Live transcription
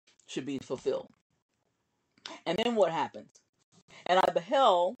should be fulfilled. And then what happens? And I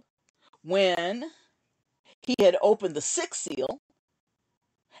beheld when he had opened the sixth seal,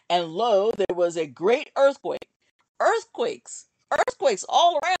 and lo, there was a great earthquake. Earthquakes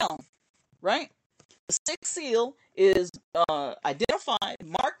all around, right? The sixth seal is identified,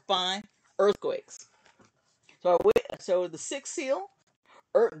 marked by earthquakes. So the sixth seal,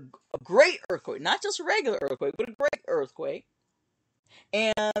 a great earthquake, not just a regular earthquake, but a great earthquake.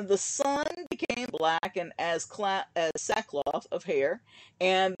 And the sun became black and as sackcloth of hair,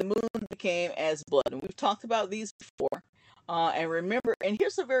 and the moon became as blood. And we've talked about these before. And remember, and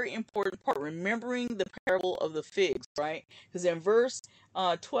here's a very important part, remembering the parable of the figs, right? Because in verse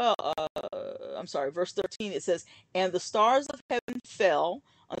 13, it says, "And the stars of heaven fell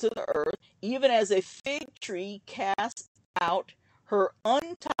unto the earth, even as a fig tree casts out her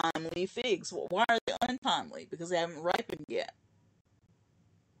untimely figs." Well, why are they untimely? Because they haven't ripened yet.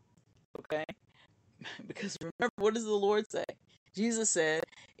 Okay? Because remember, what does the Lord say? Jesus said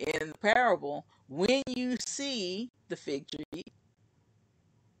in the parable, when you see the fig tree,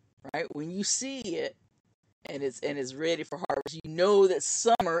 right? When you see it and it's ready for harvest, you know that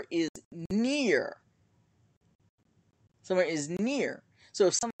summer is near. Summer is near. So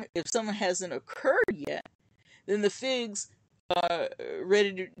if summer hasn't occurred yet, then the figs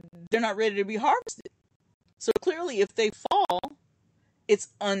they're not ready to be harvested. So clearly, if they fall,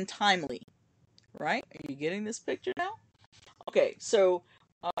 it's untimely. Right? Are you getting this picture now? Okay, so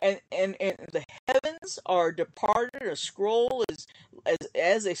and the heavens are departed. A scroll is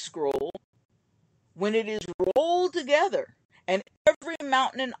as a scroll when it is rolled together, and every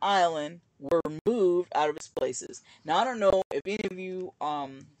mountain and island were moved out of its places. Now I don't know if any of you are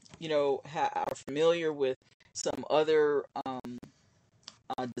familiar with some other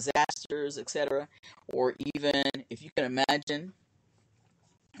disasters, etc., or even if you can imagine.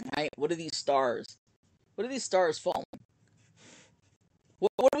 Right? What are these stars? What are these stars falling?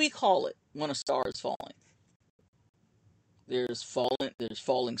 What do we call it when a star is falling? There's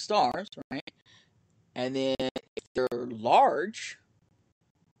falling stars, right? And then if they're large,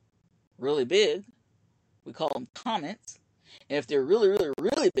 really big, we call them comets. And if they're really, really,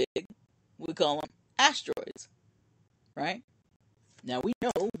 really big, we call them asteroids, right? Now we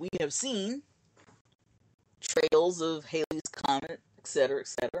have seen trails of Halley's Comet, etc.,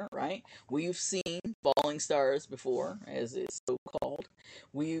 right? We've seen falling stars before, as it's so called.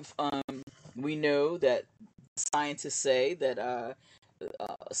 We know that scientists say that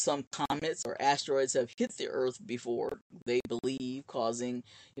some comets or asteroids have hit the Earth before, they believe, causing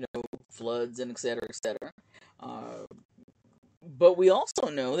floods and etc., etc. But we also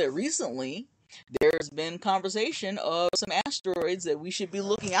know that recently there's been conversation of some asteroids that we should be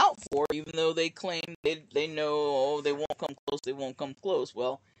looking out for, even though they claim they know they won't come close.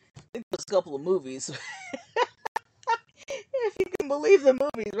 Well, I think there's a couple of movies, if you can believe the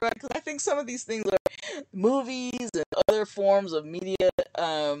movies, right? Because I think some of these things are movies and other forms of media.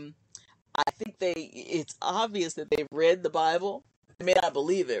 I think it's obvious that they've read the Bible. They may not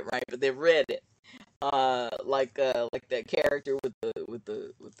believe it, right? But they've read it. Like that character with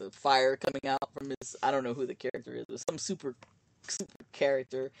the fire coming out from his, I don't know who the character is, but some super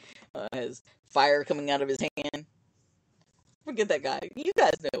character has fire coming out of his hand. Forget that guy. You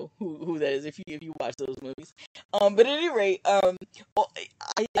guys know who that is if you watch those movies. But at any rate, I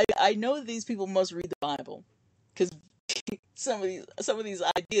know that these people must read the Bible, because some of these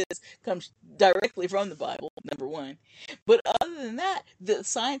ideas come directly from the Bible, number one. But other than that, the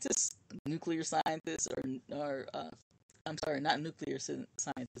scientists, nuclear scientists, or I'm sorry, not nuclear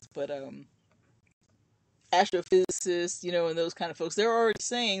scientists, but astrophysicists, and those kind of folks, they're already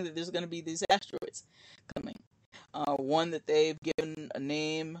saying that there's going to be these asteroids coming. One that they've given a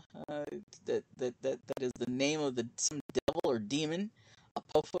name that is the name of some devil or demon,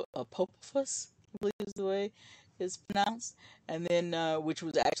 Apophis, I believe is the way it's pronounced, and then which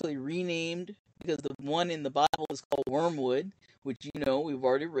was actually renamed because the one in the Bible is called Wormwood, which we've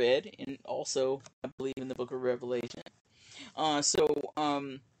already read, and also I believe in the Book of Revelation. So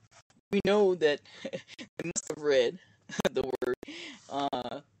we know that they must have read the word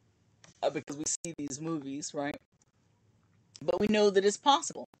because we see these movies, right? But we know that it's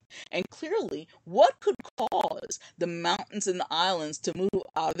possible. And clearly, what could cause the mountains and the islands to move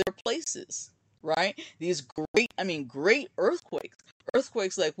out of their places, right? These great earthquakes.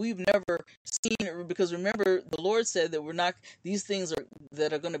 Earthquakes like we've never seen, because remember, the Lord said that these things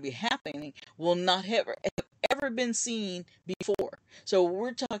that are going to be happening will not have ever been seen before. So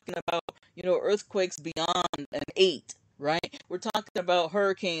we're talking about, earthquakes beyond an 8. Right? We're talking about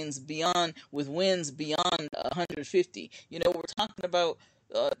hurricanes with winds beyond 150. We're talking about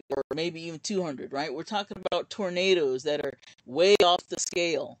or maybe even 200, right? We're talking about tornadoes that are way off the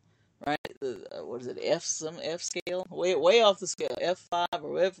scale, right? What is it, F scale? Way off the scale, F5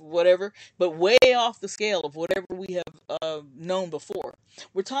 or F whatever, but way off the scale of whatever we have known before.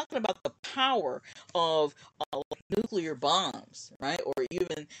 We're talking about the power of like nuclear bombs, right? Or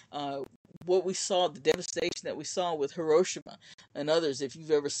even what we saw, the devastation that we saw with Hiroshima and others, if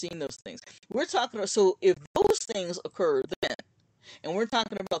you've ever seen those things. We're talking about, so if those things occur then, and we're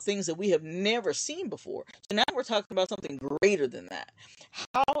talking about things that we have never seen before. So now we're talking about something greater than that.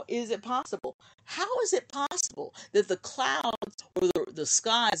 How is it possible? How is it possible that the clouds or the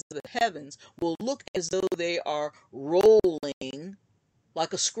skies of the heavens will look as though they are rolling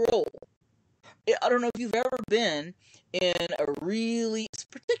like a scroll? I don't know if you've ever been in a really,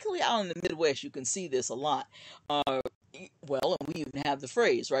 particularly out in the Midwest, you can see this a lot. Well, and we even have the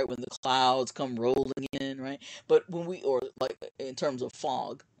phrase, right, when the clouds come rolling in, right? But when or like in terms of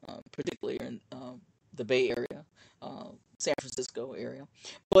fog, particularly in the Bay Area, San Francisco area.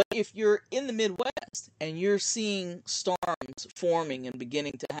 But if you're in the Midwest and you're seeing storms forming and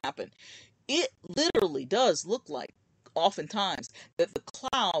beginning to happen, it literally does look like oftentimes that the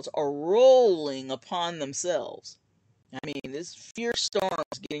clouds are rolling upon themselves. I mean, this fierce storm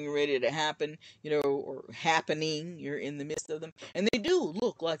is getting ready to happen, or happening. You're in the midst of them. And they do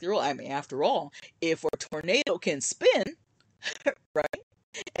look like they're rolling. I mean, after all, if a tornado can spin, right,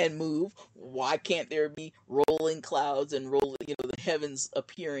 and move, why can't there be rolling clouds and rolling, the heavens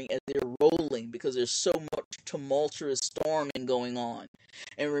appearing as they're rolling? Because there's so much tumultuous storming going on.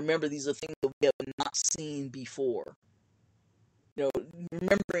 And remember, these are things that we have not seen before.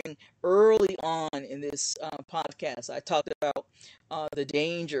 Remembering early on in this podcast, I talked about the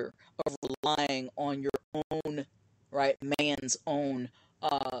danger of relying on your own, right, man's own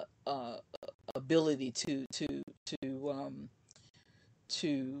ability to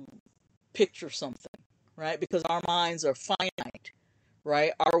picture something, right? Because our minds are finite,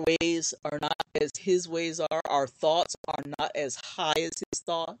 right? Our ways are not as his ways are. Our thoughts are not as high as his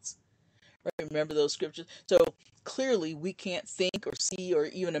thoughts. Right? Remember those scriptures? So clearly we can't think or see or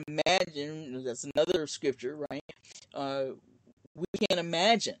even imagine. That's another scripture, right? We can't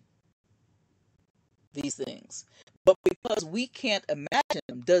imagine these things. But because we can't imagine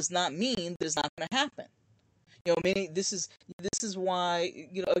them does not mean that it's not going to happen. This is why,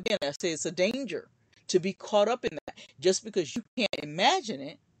 again, I say it's a danger to be caught up in that. Just because you can't imagine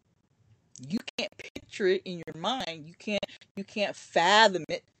it, you can't picture it in your mind, you can't fathom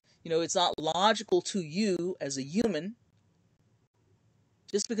it. It's not logical to you as a human.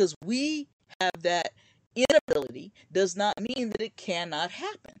 Just because we have that inability does not mean that it cannot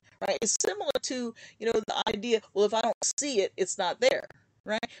happen, right? It's similar to, the idea, well, if I don't see it, it's not there,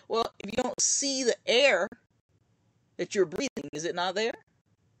 right? Well, if you don't see the air that you're breathing, is it not there?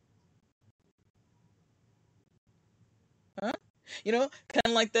 Huh? Kind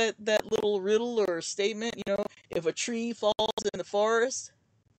of like that little riddle or statement, if a tree falls in the forest,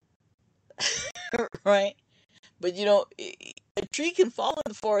 right? But a tree can fall in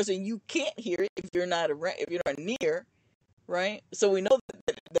the forest and you can't hear it if you're not around, if you're not near, right? So we know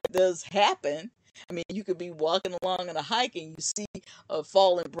that does happen. I mean, you could be walking along on a hike and you see a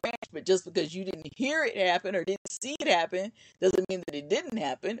fallen branch, but just because you didn't hear it happen or didn't see it happen doesn't mean that it didn't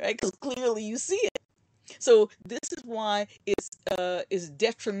happen, right? Because clearly you see it. So this is why it's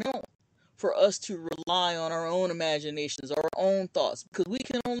detrimental for us to rely on our own imaginations, our own thoughts, because we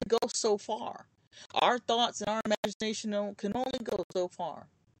can only go so far. Our thoughts and our imagination can only go so far.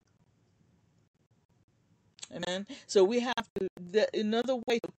 Amen. So we have to, another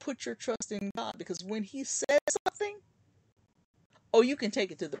way to put your trust in God, because when He says something, you can take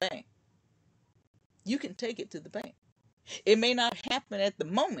it to the bank. You can take it to the bank. It may not happen at the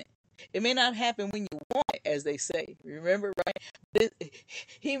moment. It may not happen when you want it, as they say. Remember, right?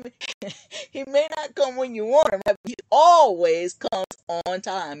 He may not come when you want him, but he always comes on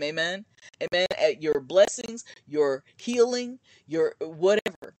time. Amen. Amen. At your blessings, your healing, your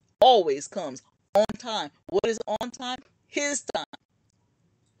whatever, always comes on time. What is on time? His time.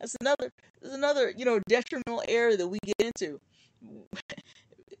 That's another detrimental error that we get into.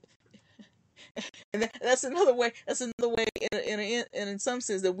 And that's another way. That's another way, in some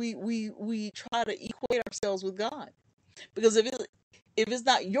sense, that we try to equate ourselves with God, because if it's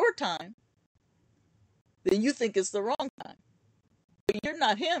not your time, then you think it's the wrong time. But you're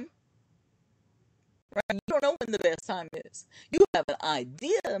not Him, right? You don't know when the best time is. You have an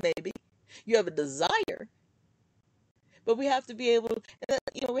idea, maybe. You have a desire, but we have to be able to,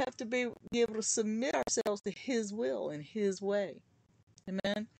 we have to be able to submit ourselves to His will and His way.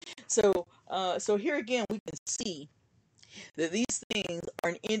 Amen. So here again, we can see that these things are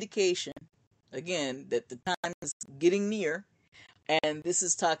an indication, again, that the time is getting near, and this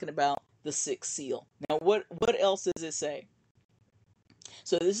is talking about the sixth seal. Now, what else does it say?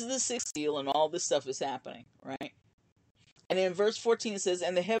 So this is the sixth seal, and all this stuff is happening, right? And in verse 14 it says,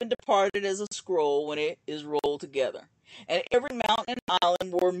 "And the heaven departed as a scroll when it is rolled together. And every mountain and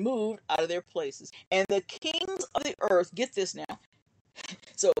island were moved out of their places. And the kings of the earth," get this now.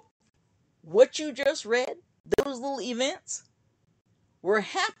 So what you just read, those little events, were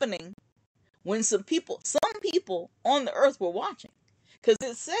happening when some people on the earth were watching. Because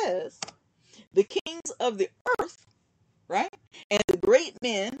it says, the kings of the earth, right? And the great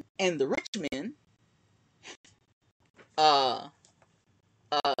men and the rich men, uh,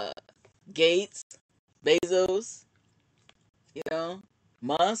 Gates, Bezos,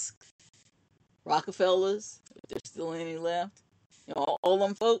 Musk, Rockefellers, if there's still any left, all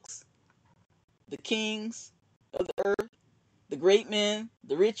them folks, the kings of the earth, the great men,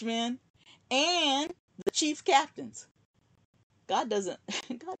 the rich men, and the chief captains. God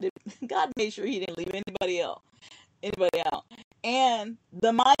made sure he didn't leave anybody out. And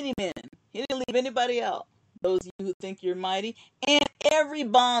the mighty men. He didn't leave anybody out. Those of you who think you're mighty. And every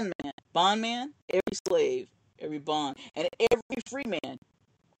bondman, every slave, every bond, and every free man,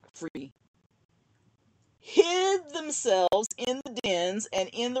 free, hid themselves in the dens and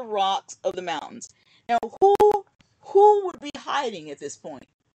in the rocks of the mountains. Now, who would be hiding at this point?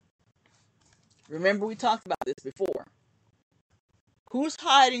 Remember, we talked about this before. Who's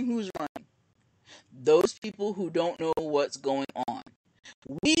hiding? Who's running? Those people who don't know what's going on.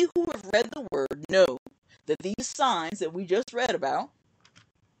 We who have read the word know that these signs that we just read about,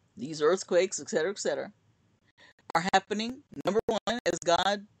 these earthquakes, etc., are happening. Number one, as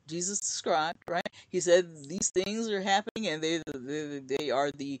Jesus described, right? He said these things are happening, and they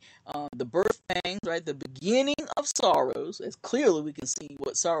are the birth pangs, right? The beginning of sorrows. As clearly we can see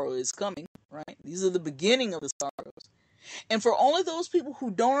what sorrow is coming, right? These are the beginning of the sorrows. And for only those people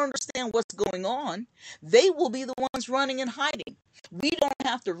who don't understand what's going on, they will be the ones running and hiding. We don't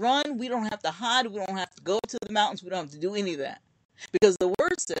have to run. We don't have to hide. We don't have to go to the mountains. We don't have to do any of that. Because the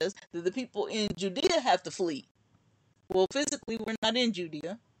word says that the people in Judea have to flee. Well, physically, we're not in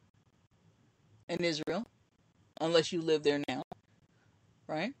Judea and Israel, unless you live there now,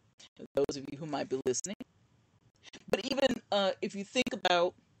 right? Those of you who might be listening. But even if you think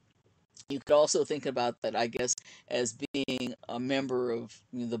about, you could also think about that, I guess, as being a member of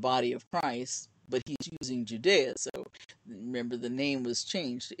the body of Christ, but he's using Judea. So remember, the name was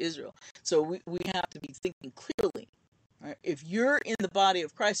changed to Israel. So we have to be thinking clearly. Right? If you're in the body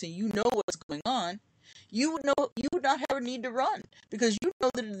of Christ and you know what's going on, you would not have a need to run, because you know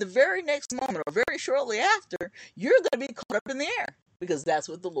that at the very next moment or very shortly after, you're going to be caught up in the air, because that's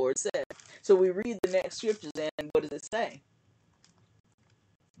what the Lord said. So we read the next scriptures, and what does it say?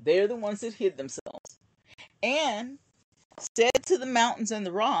 They're the ones that hid themselves and said to the mountains and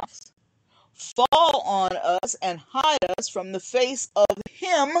the rocks, "Fall on us and hide us from the face of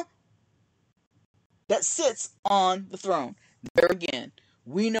him that sits on the throne." There again,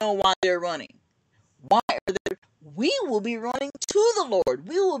 we know why they're running. Why are they? We will be running to the Lord.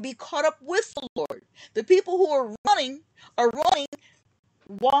 We will be caught up with the Lord. The people who are running.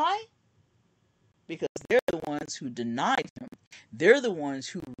 Why? Because they're the ones who denied him. They're the ones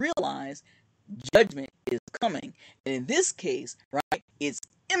who realize judgment is coming. And in this case, right, it's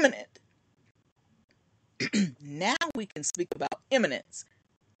imminent. Now we can speak about imminence,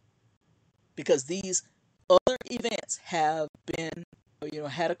 because these other events have been,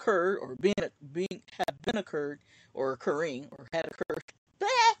 had occurred, or have been occurred, or occurring, or had occurred,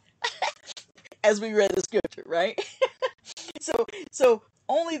 as we read the scripture, right? So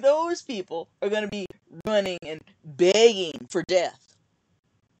only those people are going to be running and begging for death.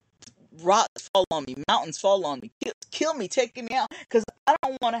 Rocks fall on me, mountains fall on me, kill me, take me out, because I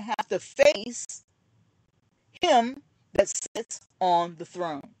don't want to have to face him that sits on the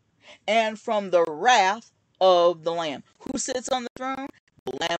throne, and from the wrath of the Lamb. Who sits on the throne?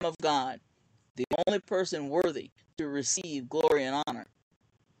 The Lamb of God, the only person worthy to receive glory and honor.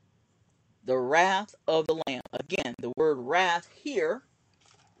 The wrath of the Lamb. Again, the word wrath here,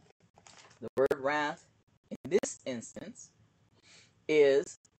 the word wrath in this instance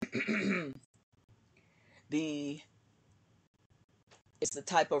is it's the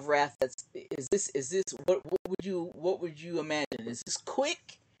type of wrath what would you imagine? Is this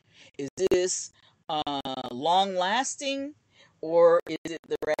quick? Is this long lasting, or is it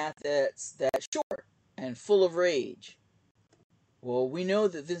the wrath that's short and full of rage? Well, we know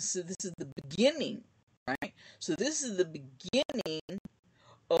that this is the beginning, right? So this is the beginning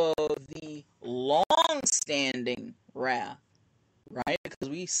of the long-standing wrath, right? Because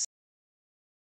we